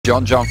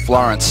John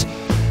Florence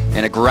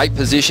in a great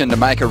position to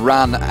make a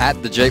run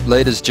at the Jeep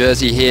Leaders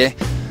jersey here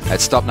at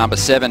stop number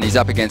 7. He's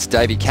up against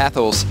Davey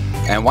Cathels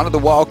and one of the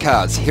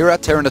wildcards, Hira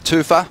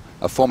Teriinatoofa,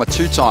 a former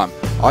two-time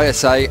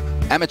ISA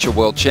Amateur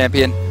World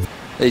Champion.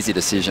 Easy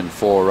decision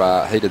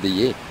for Heat of the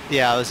Year.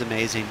 Yeah, it was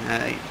amazing.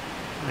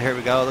 Here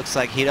we go. Looks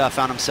like Hira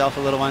found himself a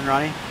little one,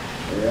 Ronnie.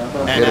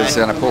 Hira's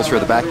going to pull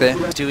through the back there.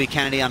 Dewey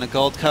Kennedy on the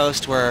Gold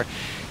Coast where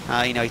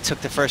he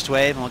took the first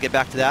wave, and we'll get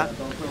back to that.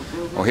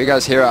 Well, here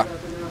goes Hira.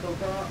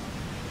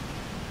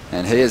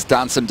 And he has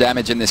done some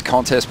damage in this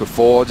contest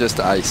before. Just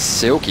a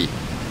silky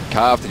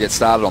carve to get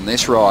started on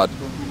this ride.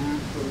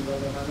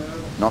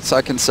 Not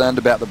so concerned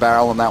about the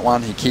barrel on that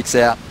one. He kicks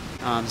out.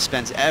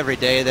 Spends every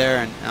day there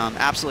and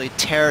absolutely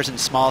tears in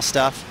small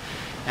stuff.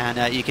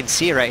 And you can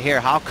see right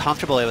here how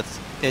comfortable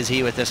is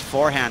he with this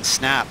forehand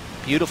snap.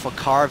 Beautiful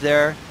carve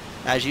there.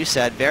 As you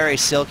said, very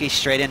silky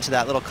straight into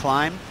that little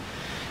climb.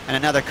 And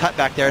another cut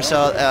back there.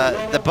 So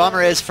the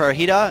bummer is for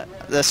Hira,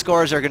 the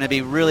scores are going to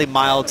be really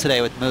mild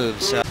today with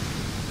moves.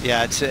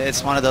 Yeah,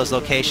 it's one of those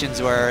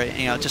locations where,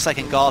 just like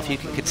in golf, you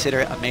can consider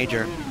it a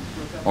major.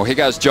 Well, here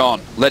goes John,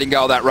 letting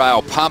go of that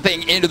rail,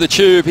 pumping into the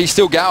tube. He's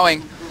still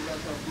going.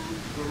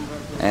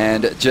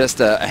 And just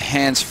a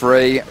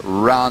hands-free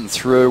run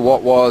through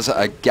what was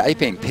a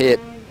gaping pit.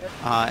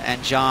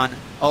 And John,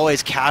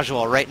 always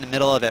casual, right in the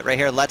middle of it. Right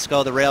here, lets go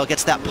of the rail,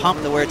 gets that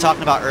pump that we were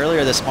talking about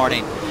earlier this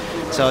morning.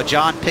 So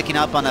John picking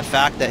up on the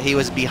fact that he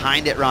was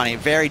behind it, Ronnie,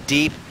 very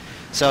deep.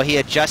 So he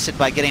adjusted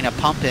by getting a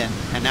pump in,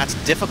 and that's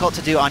difficult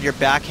to do on your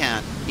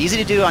backhand. Easy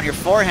to do on your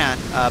forehand,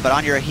 but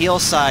on your heel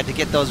side to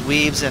get those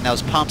weaves and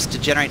those pumps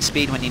to generate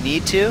speed when you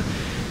need to.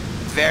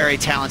 Very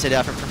talented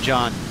effort from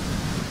John.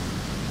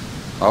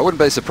 I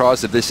wouldn't be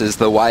surprised if this is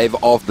the wave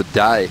of the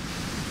day.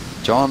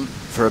 John,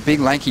 for a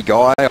big lanky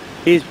guy.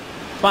 He's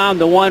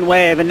found the one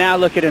wave, and now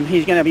look at him.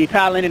 He's going to be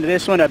paddling into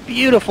this one. A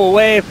beautiful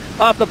wave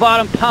off the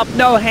bottom, pump,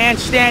 no hand,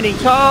 standing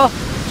tall.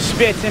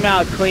 Spits him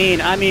out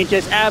clean. I mean,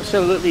 just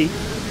absolutely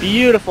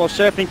beautiful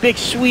surfing, big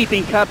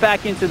sweeping cut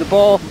back into the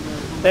bowl.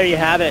 There you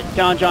have it,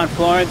 John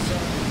Florence,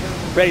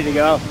 ready to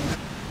go.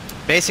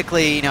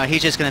 Basically,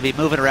 he's just going to be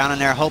moving around in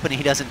there, hoping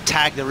he doesn't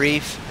tag the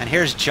reef. And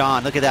here's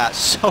John, look at that,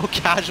 so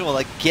casual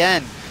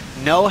again,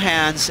 no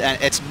hands,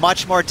 and it's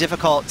much more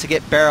difficult to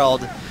get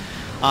barreled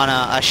on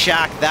a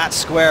shack that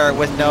square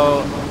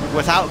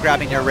without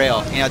grabbing your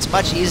rail. It's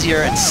much easier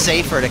and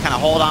safer to kind of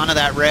hold on to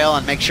that rail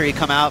and make sure you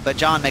come out, but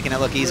John making it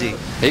look easy.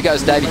 Here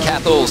goes Davey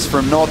Cathels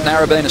from North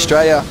Narrabeen,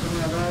 Australia,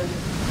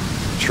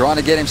 trying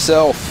to get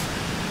himself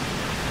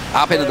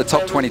up into the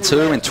top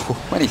 22 in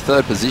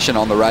 23rd position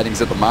on the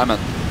ratings at the moment.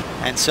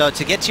 And so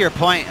to get to your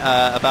point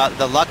about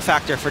the luck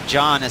factor for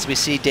John, as we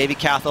see Davey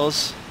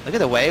Cathels, look at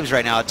the waves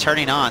right now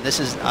turning on. This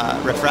is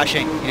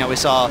refreshing. We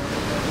saw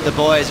the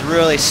boys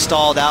really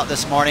stalled out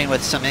this morning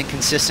with some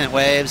inconsistent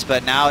waves,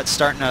 but now it's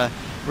starting to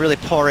really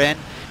pour in.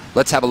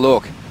 Let's have a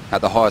look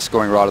at the highest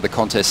scoring ride of the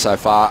contest so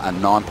far, a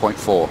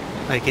 9.4.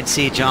 You can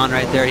see John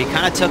right there. He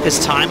kind of took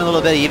his time a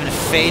little bit. He even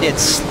faded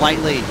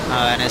slightly.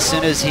 And as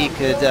soon as he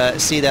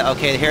could see that,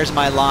 okay, here's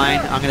my line,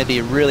 I'm going to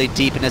be really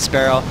deep in this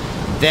barrel,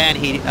 then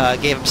he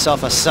gave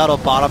himself a subtle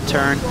bottom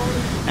turn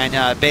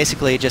and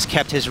basically just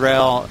kept his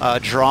rail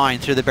drawing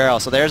through the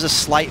barrel. So there's a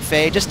slight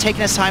fade, just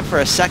taking his time for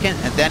a second,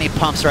 and then he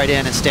pumps right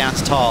in and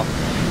stands tall.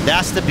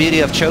 That's the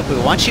beauty of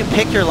Chopu. Once you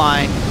pick your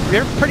line,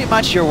 pretty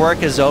much your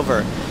work is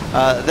over.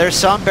 There's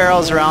some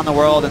barrels around the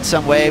world and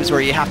some waves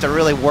where you have to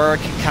really work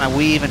and kind of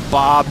weave and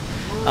bob.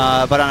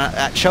 But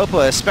at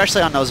Chopu,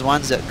 especially on those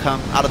ones that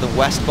come out of the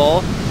West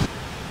Bowl.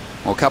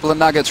 Well, a couple of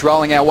nuggets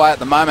rolling our way at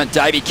the moment.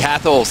 Davey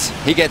Cathels,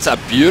 he gets a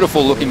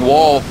beautiful looking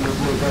wall,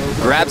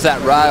 grabs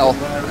that rail,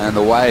 and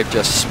the wave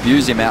just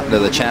spews him out into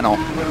the channel.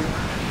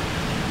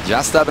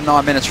 Just over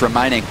 9 minutes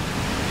remaining.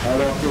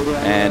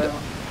 And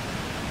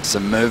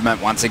some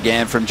movement once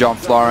again from John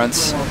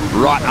Florence,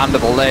 right under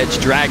the ledge,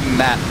 dragging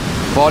that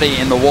body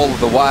in the wall of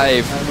the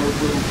wave.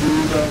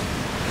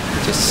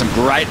 Just some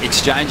great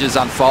exchanges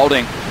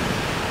unfolding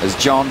as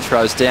John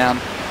throws down,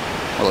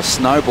 well, a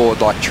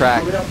snowboard-like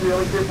track.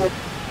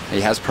 He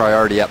has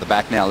priority at the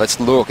back now. Let's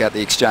look at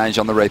the exchange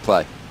on the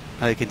replay.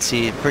 You can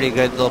see a pretty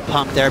good little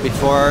pump there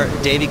before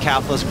Davey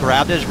Cathels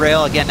grabbed his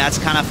rail. Again, that's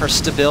kind of for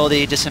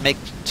stability, just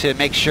to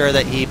make sure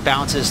that he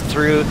bounces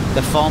through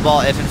the foam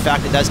ball if in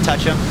fact it does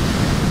touch him.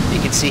 You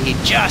can see he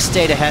just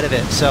stayed ahead of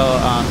it. So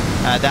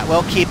that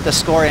will keep the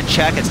score in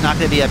check. It's not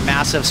going to be a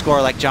massive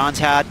score like John's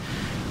had.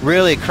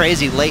 Really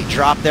crazy late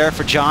drop there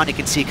for John. You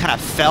can see he kind of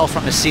fell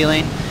from the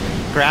ceiling,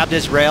 grabbed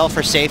his rail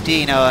for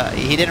safety.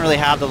 He didn't really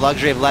have the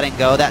luxury of letting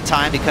go that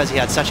time because he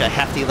had such a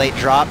hefty late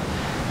drop.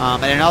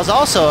 And it was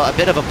also a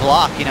bit of a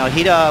block.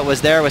 Hira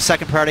was there with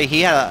second priority.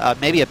 He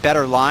had maybe a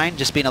better line,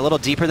 just being a little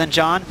deeper than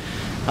John.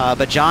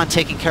 But John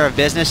taking care of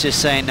business,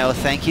 just saying, no,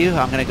 thank you.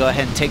 I'm going to go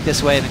ahead and take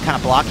this wave and kind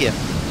of block you.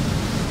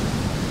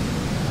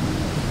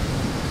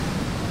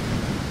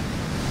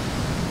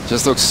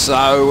 Just looks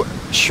so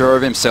sure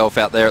of himself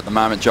out there at the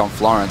moment, John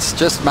Florence.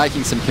 Just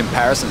making some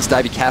comparisons.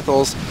 Davey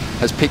Cathels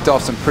has picked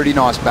off some pretty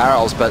nice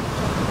barrels, but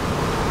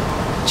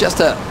just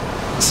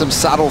some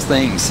subtle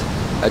things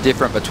are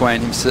different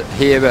between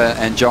Hira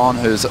and John,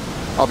 who's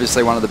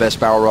obviously one of the best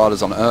barrel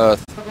riders on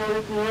earth.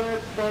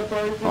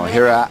 Oh,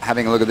 Hira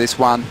having a look at this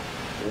one.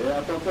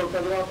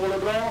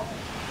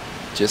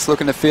 Just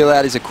looking to feel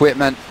out his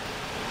equipment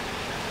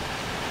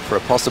for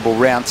a possible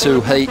round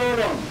 2 heat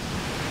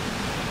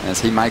as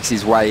he makes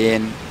his way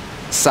in.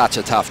 Such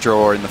a tough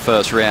draw in the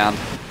first round,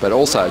 but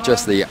also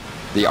just the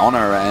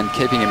honour and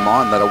keeping in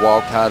mind that a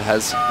wildcard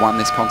has won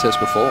this contest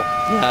before.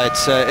 Yeah,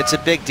 it's a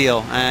big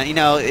deal. You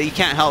know, you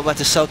can't help but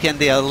to soak in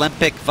the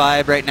Olympic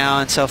vibe right now,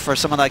 and so for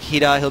someone like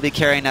Hira, he'll be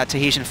carrying that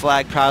Tahitian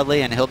flag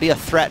proudly, and he'll be a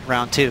threat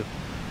round 2.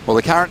 Well,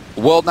 the current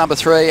world number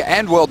 3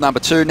 and world number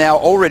 2 now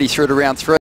already through to round 3.